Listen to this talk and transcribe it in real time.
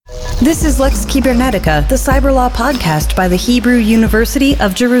This is Lex Cybernetica, the cyber law podcast by the Hebrew University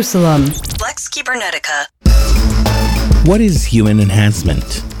of Jerusalem. Lex Cybernetica. What is human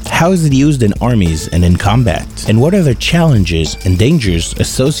enhancement? How is it used in armies and in combat? And what are the challenges and dangers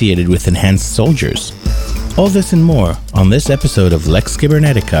associated with enhanced soldiers? All this and more on this episode of Lex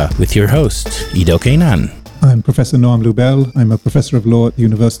Cybernetica with your host, Ido Kainan. I'm Professor Noam Lubel. I'm a professor of law at the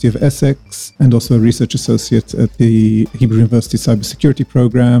University of Essex and also a research associate at the Hebrew University Cybersecurity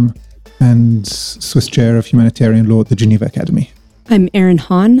Program and Swiss Chair of Humanitarian Law at the Geneva Academy. I'm Erin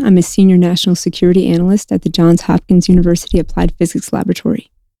Hahn. I'm a senior national security analyst at the Johns Hopkins University Applied Physics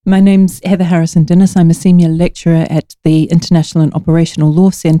Laboratory. My name's Heather Harrison-Dennis. I'm a senior lecturer at the International and Operational Law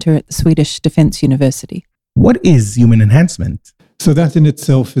Center at the Swedish Defence University. What is human enhancement? So that in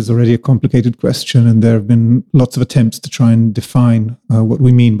itself is already a complicated question, and there have been lots of attempts to try and define what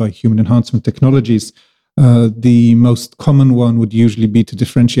we mean by human enhancement technologies. The most common one would usually be to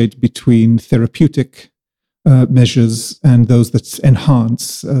differentiate between therapeutic measures and those that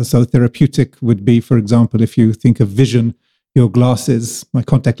enhance. So therapeutic would be, for example, if you think of vision, your glasses, my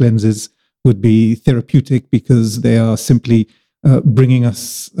contact lenses, would be therapeutic because they are simply bringing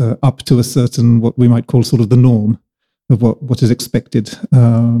us up to a certain, what we might call sort of the norm of what is expected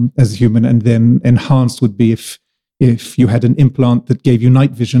as a human. And then enhanced would be if you had an implant that gave you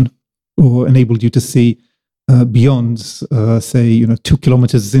night vision or enabled you to see beyond, say, 2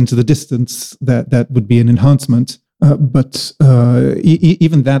 kilometers into the distance, that would be an enhancement. But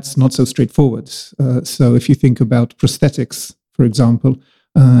even that's not so straightforward. So if you think about prosthetics, for example,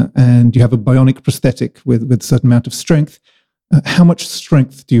 and you have a bionic prosthetic with a certain amount of strength, how much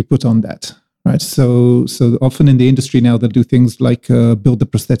strength do you put on that? Right. So often in the industry now, they'll do things like build the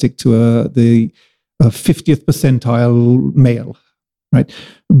prosthetic to the 50th percentile male. Right.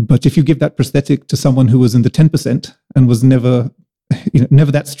 But if you give that prosthetic to someone who was in the 10% and was never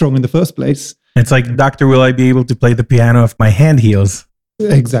that strong in the first place. It's like, doctor, will I be able to play the piano if my hand heals?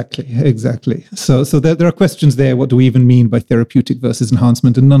 Exactly. So there are questions there. What do we even mean by therapeutic versus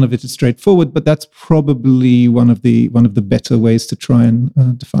enhancement? And none of it is straightforward, but that's probably one of the better ways to try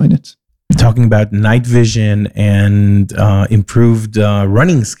and define it. Talking about night vision and improved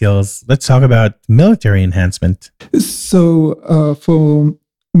running skills, let's talk about military enhancement. So for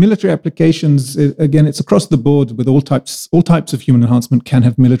military applications, again, it's across the board with all types of human enhancement can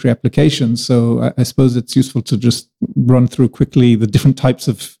have military applications. So I suppose it's useful to just run through quickly the different types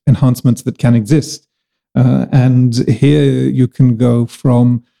of enhancements that can exist. And here you can go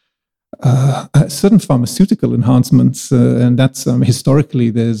from certain pharmaceutical enhancements, and that's historically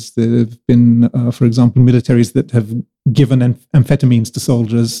there have been, for example, militaries that have given amphetamines to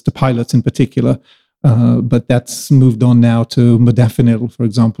soldiers, to pilots in particular. But that's moved on now to modafinil, for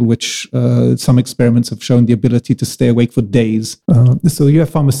example, which some experiments have shown the ability to stay awake for days. So you have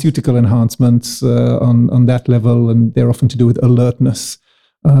pharmaceutical enhancements on that level, and they're often to do with alertness.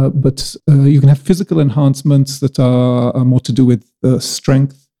 But you can have physical enhancements that are more to do with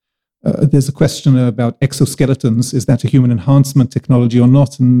strength. There's a question about exoskeletons. Is that a human enhancement technology or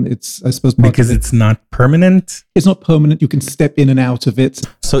not? And it's, I suppose, because it's not permanent. It's not permanent. You can step in and out of it.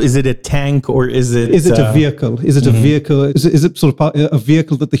 So, is it a tank or is it? Is it a vehicle? Is it a vehicle? Is it sort of a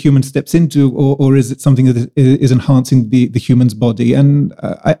vehicle that the human steps into, or is it something that is enhancing the human's body? And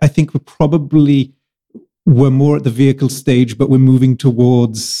I think we're more at the vehicle stage, but we're moving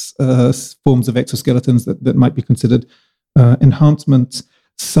towards forms of exoskeletons that might be considered enhancements.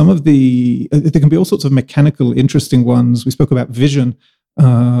 Some of there can be all sorts of mechanical, interesting ones. We spoke about vision,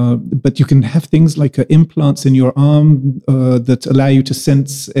 but you can have things like implants in your arm that allow you to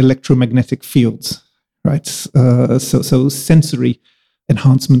sense electromagnetic fields, right? So sensory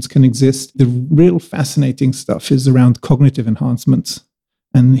enhancements can exist. The real fascinating stuff is around cognitive enhancements.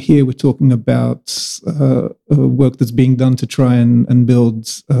 And here we're talking about work that's being done to try and build,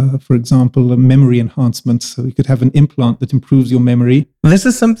 for example, a memory enhancement. So you could have an implant that improves your memory. This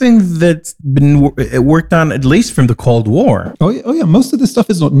is something that's been worked on at least from the Cold War. Oh yeah. Most of this stuff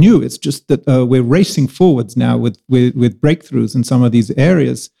is not new. It's just that we're racing forwards now with breakthroughs in some of these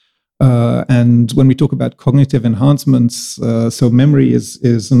areas. And when we talk about cognitive enhancements, so memory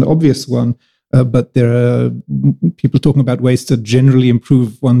is an obvious one. But there are people talking about ways to generally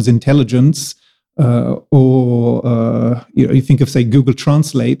improve one's intelligence, or you think of, say, Google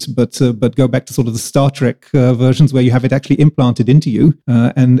Translate, but go back to sort of the Star Trek versions where you have it actually implanted into you,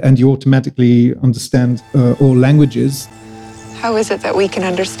 and you automatically understand all languages. How is it that we can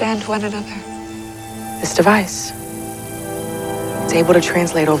understand one another? This device. It's able to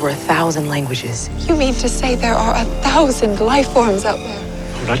translate over 1,000 languages. You mean to say there are 1,000 life forms out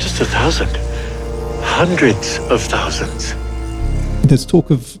there? Not just 1,000. Hundreds of thousands. There's talk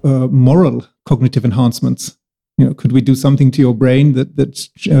of moral cognitive enhancements. Could we do something to your brain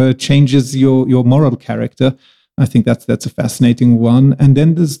that changes your moral character? I think that's a fascinating one. And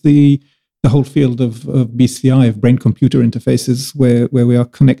then there's the whole field of BCI, of brain-computer interfaces, where we are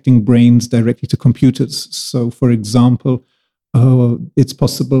connecting brains directly to computers. So, for example, it's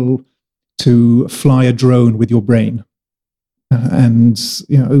possible to fly a drone with your brain. And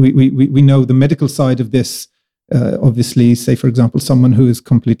we know the medical side of this. Obviously, say, for example, someone who is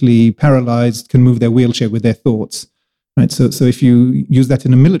completely paralyzed can move their wheelchair with their thoughts. Right. So if you use that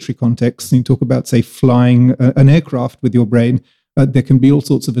in a military context, and you talk about, say, flying an aircraft with your brain, there can be all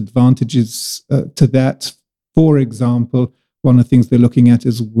sorts of advantages to that. For example, one of the things they're looking at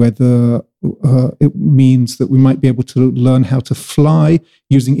is whether it means that we might be able to learn how to fly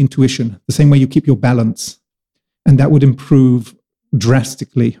using intuition, the same way you keep your balance. And that would improve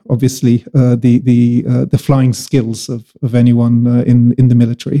drastically, obviously, the flying skills of anyone in the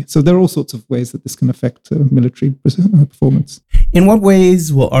military. So there are all sorts of ways that this can affect military performance. In what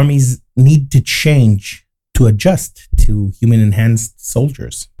ways will armies need to change to adjust to human-enhanced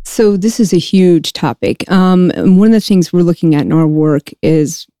soldiers? So this is a huge topic. And one of the things we're looking at in our work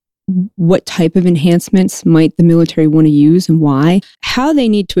is what type of enhancements might the military want to use and why. How they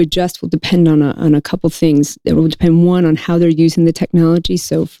need to adjust will depend on a couple things. It will depend, one, on how they're using the technology.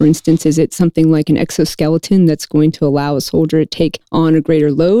 So, for instance, is it something like an exoskeleton that's going to allow a soldier to take on a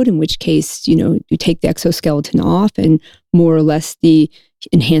greater load, in which case, you take the exoskeleton off and more or less the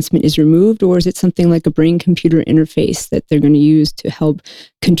enhancement is removed? Or is it something like a brain-computer interface that they're going to use to help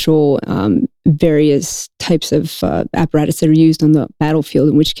control various types of apparatus that are used on the battlefield,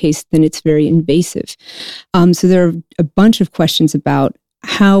 in which case then it's very invasive. So there are a bunch of questions about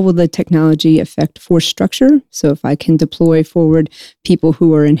how will the technology affect force structure? So if I can deploy forward people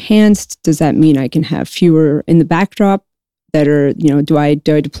who are enhanced, does that mean I can have fewer in the backdrop that are, do I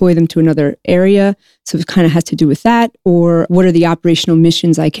deploy them to another area? So it kind of has to do with that. Or what are the operational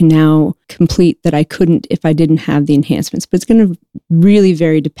missions I can now complete that I couldn't if I didn't have the enhancements? But it's going to really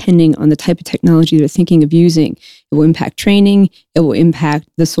vary depending on the type of technology they're thinking of using. It will impact training. It will impact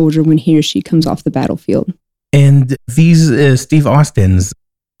the soldier when he or she comes off the battlefield. And these Steve Austins.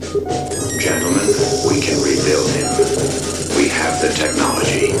 Gentlemen, we can rebuild him. We have the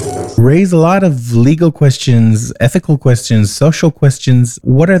technology. Raise a lot of legal questions, ethical questions, social questions.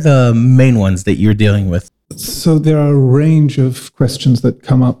 What are the main ones that you're dealing with? So there are a range of questions that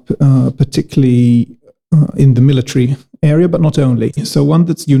come up, particularly in the military area, but not only. So one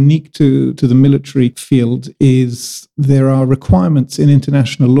that's unique to the military field is there are requirements in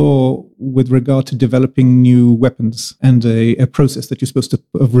international law with regard to developing new weapons and a process that you're supposed to,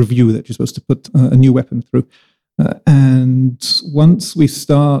 of review that you're supposed to put a new weapon through. And once we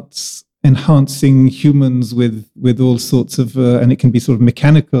start enhancing humans with all sorts of, and it can be sort of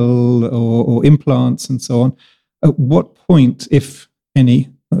mechanical or implants and so on, at what point, if any,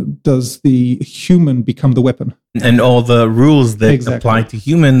 does the human become the weapon? And all the rules that apply to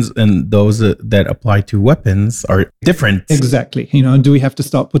humans and those that apply to weapons are different. Exactly. And do we have to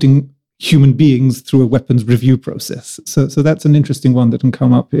start putting human beings through a weapons review process? So that's an interesting one that can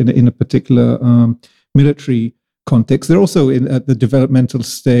come up in a particular military context. They're also at the developmental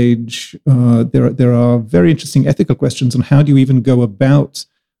stage. There are very interesting ethical questions on how do you even go about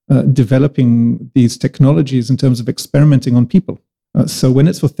developing these technologies in terms of experimenting on people. So when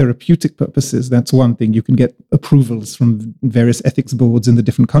it's for therapeutic purposes, that's one thing. You can get approvals from various ethics boards in the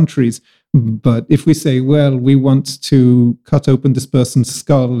different countries. But if we say, well, we want to cut open this person's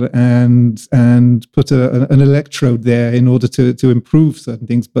skull and put an electrode there in order to improve certain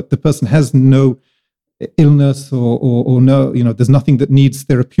things, but the person has no illness or no, there's nothing that needs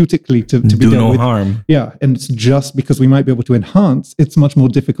therapeutically to be do dealt no with. harm. Yeah, and it's just because we might be able to enhance, it's much more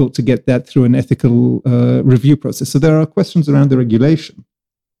difficult to get that through an ethical review process. So there are questions around the regulation.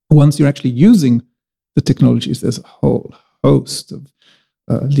 Once you're actually using the technologies, there's a whole host of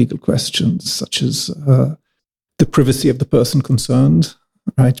legal questions, such as the privacy of the person concerned,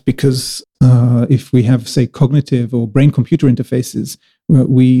 right? Because if we have, say, cognitive or brain-computer interfaces,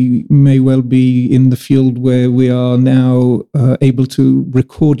 we may well be in the field where we are now able to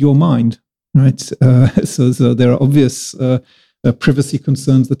record your mind, right? So there are obvious privacy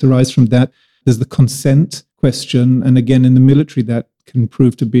concerns that arise from that. There's the consent question, and again, in the military, that can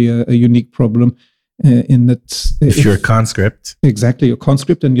prove to be a unique problem. In that, if you're a conscript, exactly, you're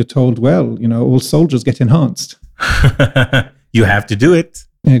conscript, and you're told, well, all soldiers get enhanced. You have to do it.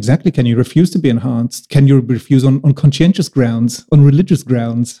 Exactly. Can you refuse to be enhanced? Can you refuse on conscientious grounds, on religious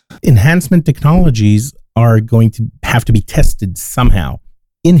grounds? Enhancement technologies are going to have to be tested somehow.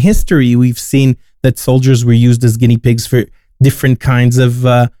 In history, we've seen that soldiers were used as guinea pigs for different kinds of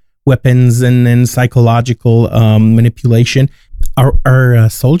weapons and psychological manipulation. Are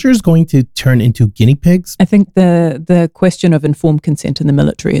soldiers going to turn into guinea pigs? I think the question of informed consent in the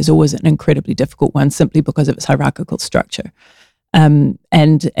military is always an incredibly difficult one, simply because of its hierarchical structure. And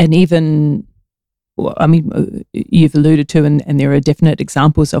even, I mean, you've alluded to, and there are definite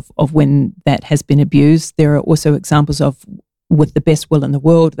examples of when that has been abused. There are also examples of, with the best will in the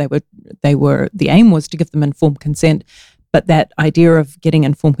world, the aim was to give them informed consent, but that idea of getting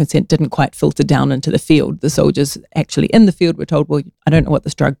informed consent didn't quite filter down into the field. The soldiers actually in the field were told, well, I don't know what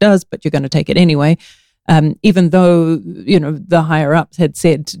this drug does, but you're going to take it anyway. Even though, the higher ups had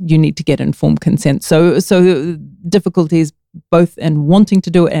said you need to get informed consent. So difficulties both in wanting to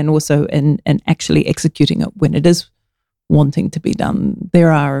do it and also in actually executing it when it is wanting to be done.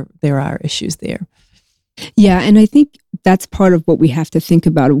 There are issues there. Yeah, and I think that's part of what we have to think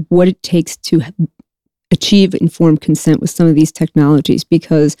about, what it takes to achieve informed consent with some of these technologies,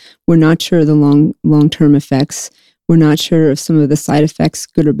 because we're not sure of the long-term effects. We're not sure of some of the side effects,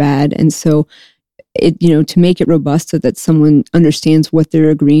 good or bad. And so, to make it robust so that someone understands what they're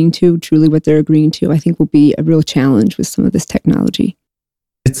agreeing to, truly what they're agreeing to, I think will be a real challenge with some of this technology.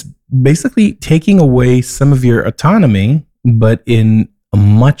 It's basically taking away some of your autonomy, but in a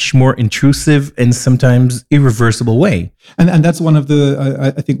much more intrusive and sometimes irreversible way. And that's one of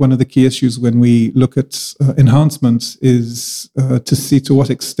the, I think one of the key issues when we look at enhancements is to see to what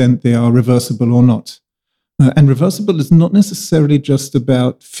extent they are reversible or not. And reversible is not necessarily just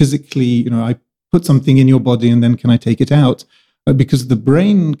about physically, I put something in your body and then can I take it out? Because the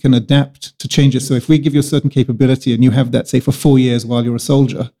brain can adapt to changes. So if we give you a certain capability and you have that, say, for 4 years while you're a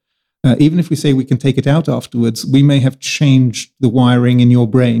soldier, even if we say we can take it out afterwards, we may have changed the wiring in your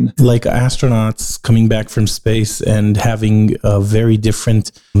brain. Like astronauts coming back from space and having a very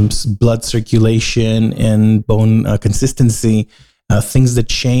different blood circulation and bone consistency, things that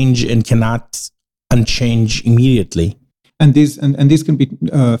change and cannot unchange immediately. And these can be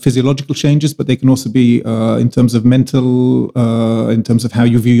physiological changes, but they can also be in terms of mental, in terms of how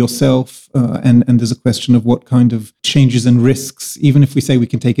you view yourself. And there's a question of what kind of changes and risks, even if we say we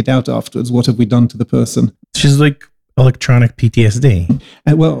can take it out afterwards, what have we done to the person? She's like electronic PTSD.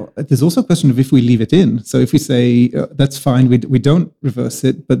 And well, there's also a question of if we leave it in. So if we say that's fine, we don't reverse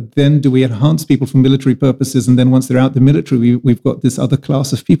it, but then do we enhance people for military purposes? And then once they're out the military, we've got this other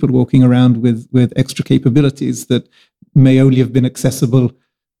class of people walking around with extra capabilities that may only have been accessible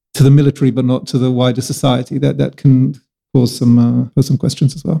to the military, but not to the wider society. That can cause some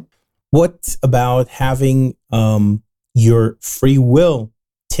questions as well. What about having your free will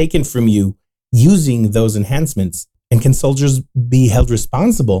taken from you using those enhancements? And can soldiers be held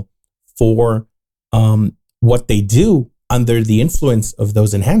responsible for what they do under the influence of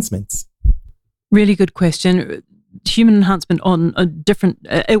those enhancements? Really good question. Human enhancement on a different,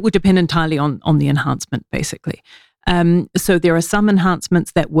 it would depend entirely on the enhancement, basically. So there are some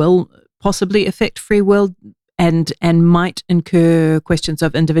enhancements that will possibly affect free will and might incur questions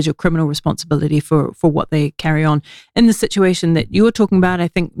of individual criminal responsibility for what they carry on. In the situation that you were talking about, I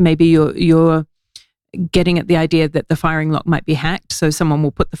think maybe you're getting at the idea that the firing lock might be hacked. So someone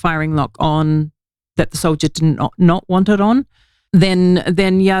will put the firing lock on that the soldier did not want it on.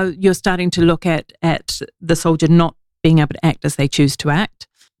 Then you're starting to look at the soldier not being able to act as they choose to act.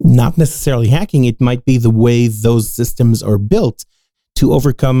 Not necessarily hacking. It might be the way those systems are built to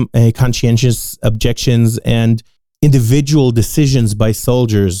overcome conscientious objections and individual decisions by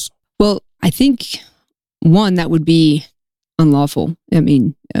soldiers. Well, I think, one, that would be unlawful. I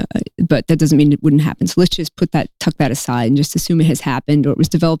mean, but that doesn't mean it wouldn't happen. So let's just tuck that aside and just assume it has happened, or it was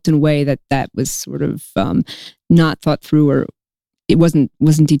developed in a way that was sort of not thought through, or it wasn't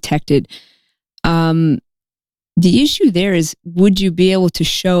detected. The issue there is, would you be able to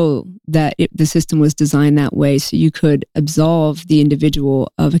show that the system was designed that way so you could absolve the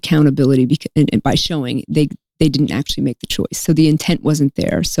individual of accountability and by showing they didn't actually make the choice. So the intent wasn't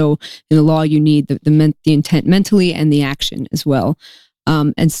there. So in the law, you need the intent mentally and the action as well.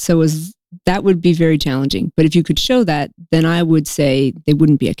 And so that would be very challenging. But if you could show that, then I would say they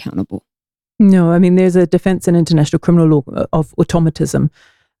wouldn't be accountable. No, I mean, there's a defense in international criminal law of automatism,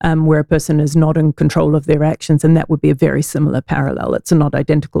 where a person is not in control of their actions, and that would be a very similar parallel. It's not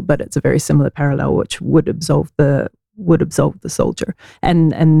identical, but it's a very similar parallel, which would absolve the soldier.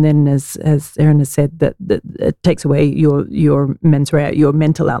 And then, as Erin has said, that it takes away your mens rea, your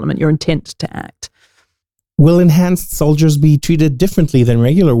mental element, your intent to act. Will enhanced soldiers be treated differently than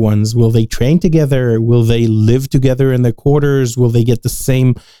regular ones? Will they train together? Will they live together in their quarters? Will they get the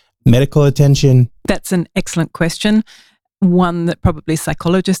same medical attention? That's an excellent question. one that probably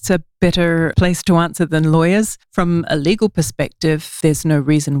psychologists are better placed to answer than lawyers. From a legal perspective, there's no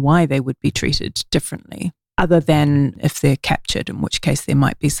reason why they would be treated differently, other than if they're captured, in which case there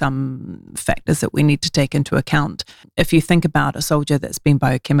might be some factors that we need to take into account. If you think about a soldier that's been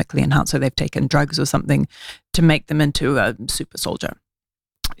biochemically enhanced, so they've taken drugs or something to make them into a super soldier,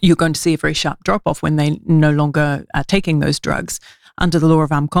 you're going to see a very sharp drop-off when they no longer are taking those drugs. Under the law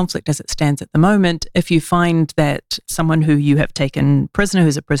of armed conflict as it stands at the moment, if you find that someone who you have taken prisoner,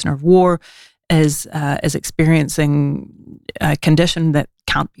 who's a prisoner of war, is experiencing a condition that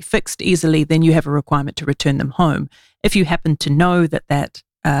can't be fixed easily, then you have a requirement to return them home. If you happen to know that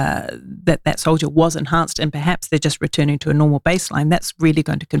soldier was enhanced and perhaps they're just returning to a normal baseline, that's really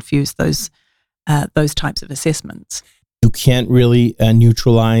going to confuse those types of assessments. You can't really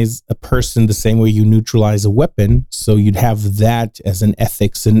neutralize a person the same way you neutralize a weapon. So you'd have that as an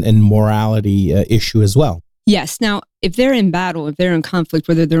ethics and morality issue as well. Yes. Now, if they're in battle, if they're in conflict,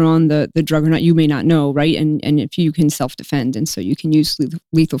 whether they're on the drug or not, you may not know, right? And if you can self-defend, and so you can use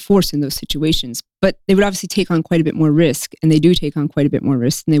lethal force in those situations. But they would obviously take on quite a bit more risk, and they do take on quite a bit more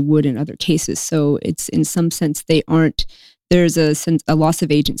risk than they would in other cases. So it's, in some sense, there's a loss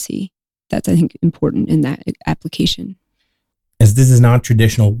of agency that's, I think, important in that application. As this is not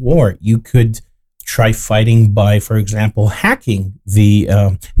traditional war, you could try fighting by, for example, hacking the,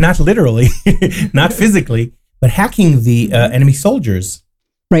 not literally, not physically, but hacking the enemy soldiers.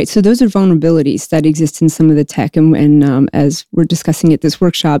 Right. So those are vulnerabilities that exist in some of the tech. And as we're discussing at this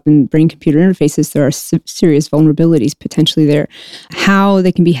workshop in brain-computer interfaces, there are serious vulnerabilities potentially there. How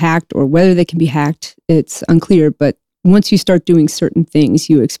they can be hacked or whether they can be hacked, it's unclear. But once you start doing certain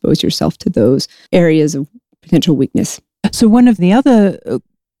things, you expose yourself to those areas of potential weakness. So one of the other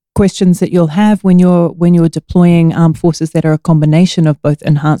questions that you'll have when you're deploying armed forces that are a combination of both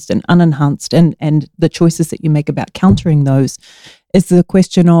enhanced and unenhanced, and the choices that you make about countering those, is the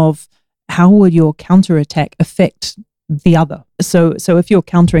question of how will your counterattack affect the other? So if you're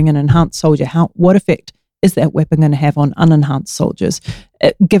countering an enhanced soldier, what effect is that weapon going to have on unenhanced soldiers?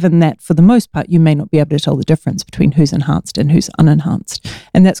 Given that for the most part, you may not be able to tell the difference between who's enhanced and who's unenhanced.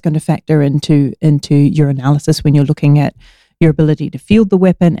 And that's going to factor into your analysis when you're looking at your ability to field the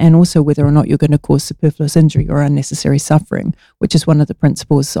weapon, and also whether or not you're going to cause superfluous injury or unnecessary suffering, which is one of the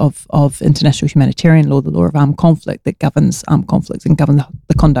principles of international humanitarian law, the law of armed conflict, that governs armed conflicts and governs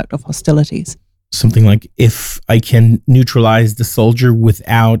the conduct of hostilities. Something like, if I can neutralize the soldier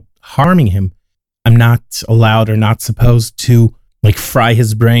without harming him, I'm not allowed or not supposed to fry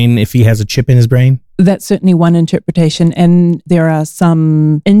his brain if he has a chip in his brain? That's certainly one interpretation. And there are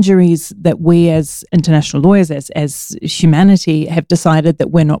some injuries that we as international lawyers, as humanity, have decided that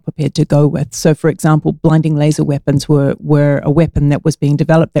we're not prepared to go with. So, for example, blinding laser weapons were a weapon that was being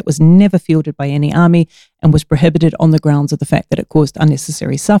developed that was never fielded by any army and was prohibited on the grounds of the fact that it caused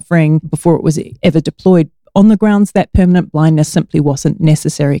unnecessary suffering before it was ever deployed. On the grounds that permanent blindness simply wasn't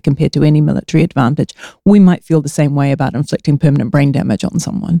necessary compared to any military advantage. We might feel the same way about inflicting permanent brain damage on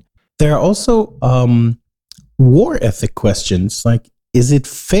someone. There are also war ethic questions, like, is it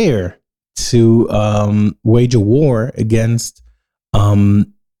fair to wage a war against a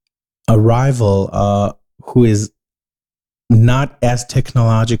rival who is not as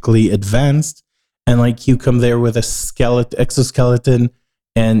technologically advanced, and you come there with a exoskeleton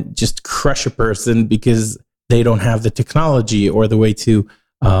and just crush a person because they don't have the technology or the way to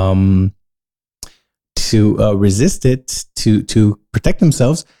resist it, to protect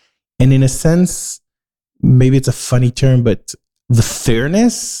themselves. And in a sense, maybe it's a funny term, but the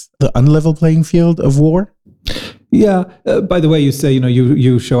fairness, the unlevel playing field of war. Yeah. By the way, you say,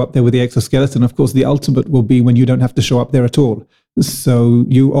 you show up there with the exoskeleton. Of course, the ultimate will be when you don't have to show up there at all. So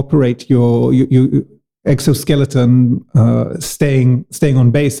you operate your exoskeleton staying on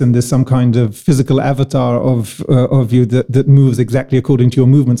base, and there's some kind of physical avatar of you that moves exactly according to your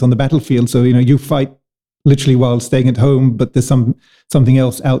movements on the battlefield. So you fight literally while staying at home, but there's something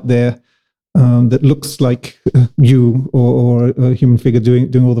else out there that looks like you or a human figure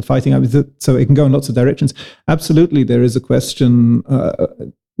doing all the fighting. So it can go in lots of directions. Absolutely, there is a question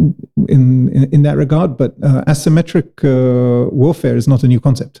in that regard, but asymmetric warfare is not a new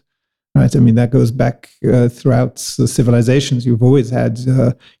concept. Right. I mean, that goes back throughout civilizations. You've always had,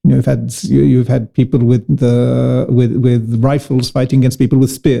 you've had people with rifles fighting against people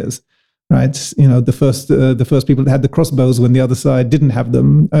with spears. Right. The first people that had the crossbows when the other side didn't have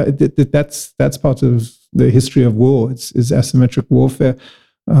them. That's part of the history of war. It's asymmetric warfare.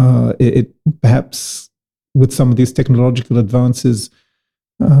 It perhaps with some of these technological advances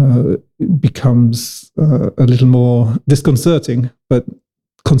becomes a little more disconcerting, but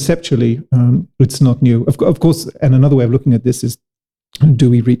conceptually, it's not new. Of course, and another way of looking at this is, do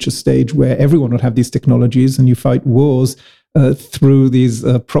we reach a stage where everyone will have these technologies and you fight wars through these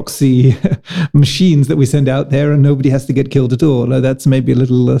proxy machines that we send out there and nobody has to get killed at all? That's maybe a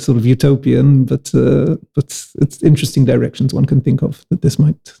little sort of utopian, but it's interesting directions one can think of that this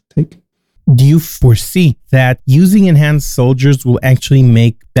might take. Do you foresee that using enhanced soldiers will actually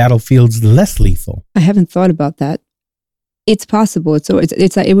make battlefields less lethal? I haven't thought about that. It's possible.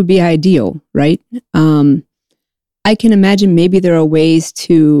 It would be ideal, right? I can imagine maybe there are ways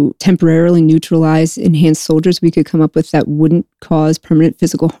to temporarily neutralize enhanced soldiers we could come up with that wouldn't cause permanent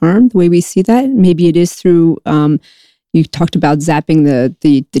physical harm, the way we see that. Maybe it is through, you talked about zapping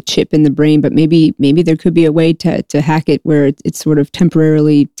the chip in the brain, but maybe there could be a way to hack it where it sort of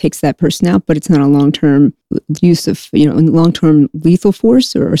temporarily takes that person out, but it's not a long-term use of, long-term lethal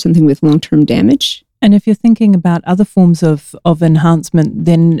force or something with long-term damage. And if you're thinking about other forms of enhancement,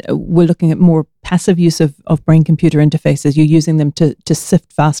 then we're looking at more passive use of brain-computer interfaces. You're using them to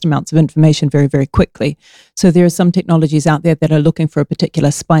sift vast amounts of information very, very quickly. So there are some technologies out there that are looking for a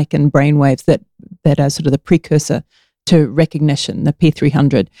particular spike in brainwaves that are sort of the precursor to recognition, the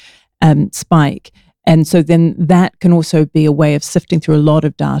P300 spike. And so then that can also be a way of sifting through a lot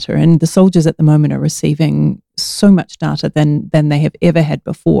of data. And the soldiers at the moment are receiving so much data than they have ever had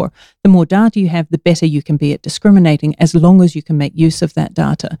before. The more data you have, the better you can be at discriminating, as long as you can make use of that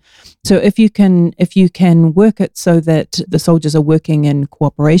data. So if you can work it so that the soldiers are working in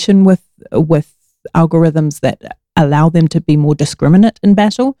cooperation with algorithms that allow them to be more discriminate in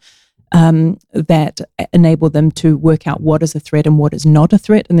battle, that enable them to work out what is a threat and what is not a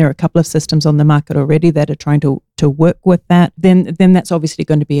threat, and there are a couple of systems on the market already that are trying to work with that, then that's obviously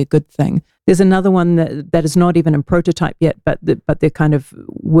going to be a good thing. There's another one that is not even in prototype yet, but they're kind of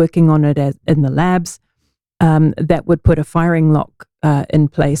working on it in the labs, that would put a firing lock in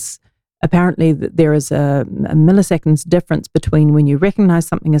place. Apparently, there is a milliseconds difference between when you recognize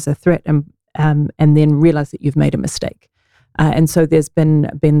something as a threat and then realize that you've made a mistake. And so there's been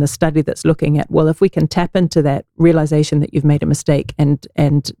the study that's looking at, well, if we can tap into that realization that you've made a mistake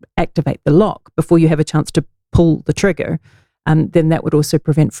and activate the lock before you have a chance to pull the trigger, then that would also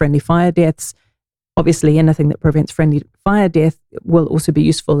prevent friendly fire deaths. Obviously, anything that prevents friendly fire death will also be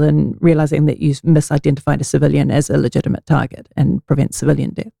useful in realizing that you've misidentified a civilian as a legitimate target and prevent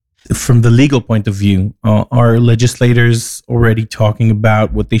civilian death. From the legal point of view, are legislators already talking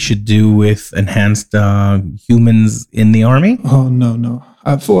about what they should do with enhanced humans in the army? Oh, no.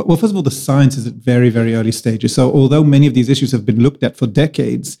 First of all, the science is at very, very early stages. So although many of these issues have been looked at for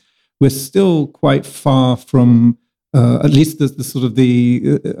decades, we're still quite far from at least the sort of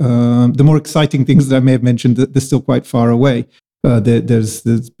the more exciting things that I may have mentioned, that they're still quite far away.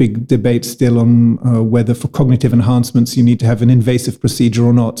 There's big debate still on whether for cognitive enhancements you need to have an invasive procedure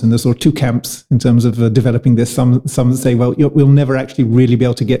or not. And there's sort of two camps in terms of developing this. Some say, well, we'll never actually really be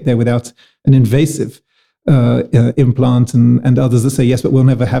able to get there without an invasive implant, and others that say, yes, but we'll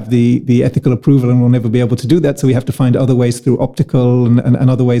never have the ethical approval and we'll never be able to do that. So we have to find other ways through optical and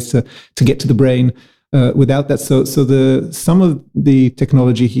other ways to get to the brain. Without that, so some of the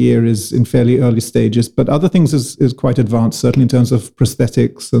technology here is in fairly early stages, but other things is quite advanced, certainly in terms of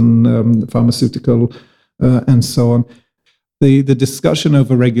prosthetics and pharmaceutical and so on. The discussion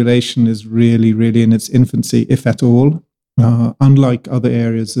over regulation is really, really in its infancy, if at all. Unlike other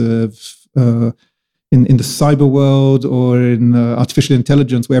areas of in the cyber world or in artificial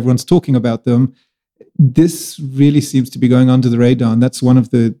intelligence, where everyone's talking about them, this really seems to be going under the radar, and that's one of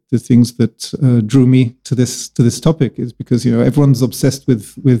the things that drew me to this topic, is because everyone's obsessed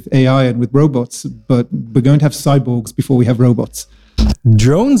with AI and with robots, but we're going to have cyborgs before we have robots.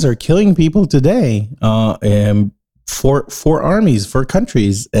 Drones are killing people today for armies, for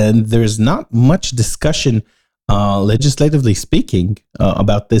countries, and there's not much discussion, legislatively speaking,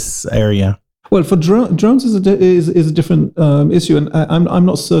 about this area. Well, for drones is a different issue, and I'm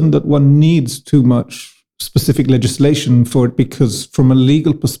not certain that one needs too much specific legislation for it, because from a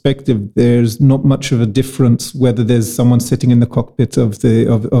legal perspective, there's not much of a difference whether there's someone sitting in the cockpit of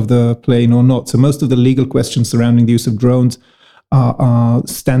the plane or not. So most of the legal questions surrounding the use of drones are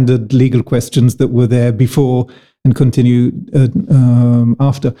standard legal questions that were there before and continue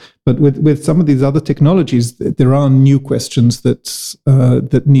after. But with some of these other technologies, there are new questions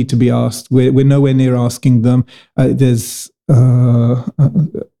that need to be asked. We're nowhere near asking them. There's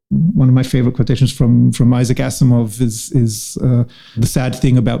one of my favorite quotations from Isaac Asimov is the sad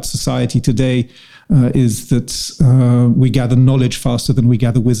thing about society today is that we gather knowledge faster than we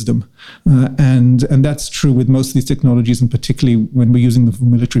gather wisdom. And that's true with most of these technologies, and particularly when we're using them for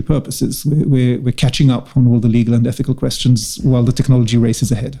military purposes. We're catching up on all the legal and ethical questions while the technology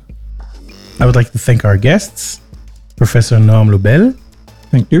races ahead. I would like to thank our guests, Professor Noam Lubel.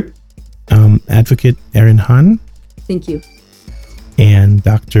 Thank you. Advocate Erin Han. Thank you. And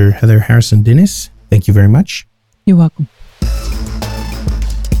Dr. Heather Harrison-Dinnis. Thank you very much. You're welcome.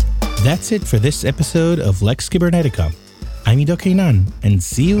 That's it for this episode of Lex Cybernetica. I'm Ido Kainan, and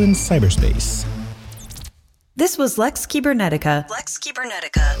see you in cyberspace. This was Lex Cybernetica.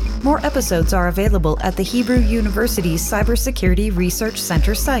 More episodes are available at the Hebrew University's Cybersecurity Research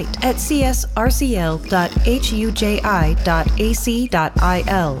Center site at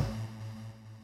csrcl.huji.ac.il.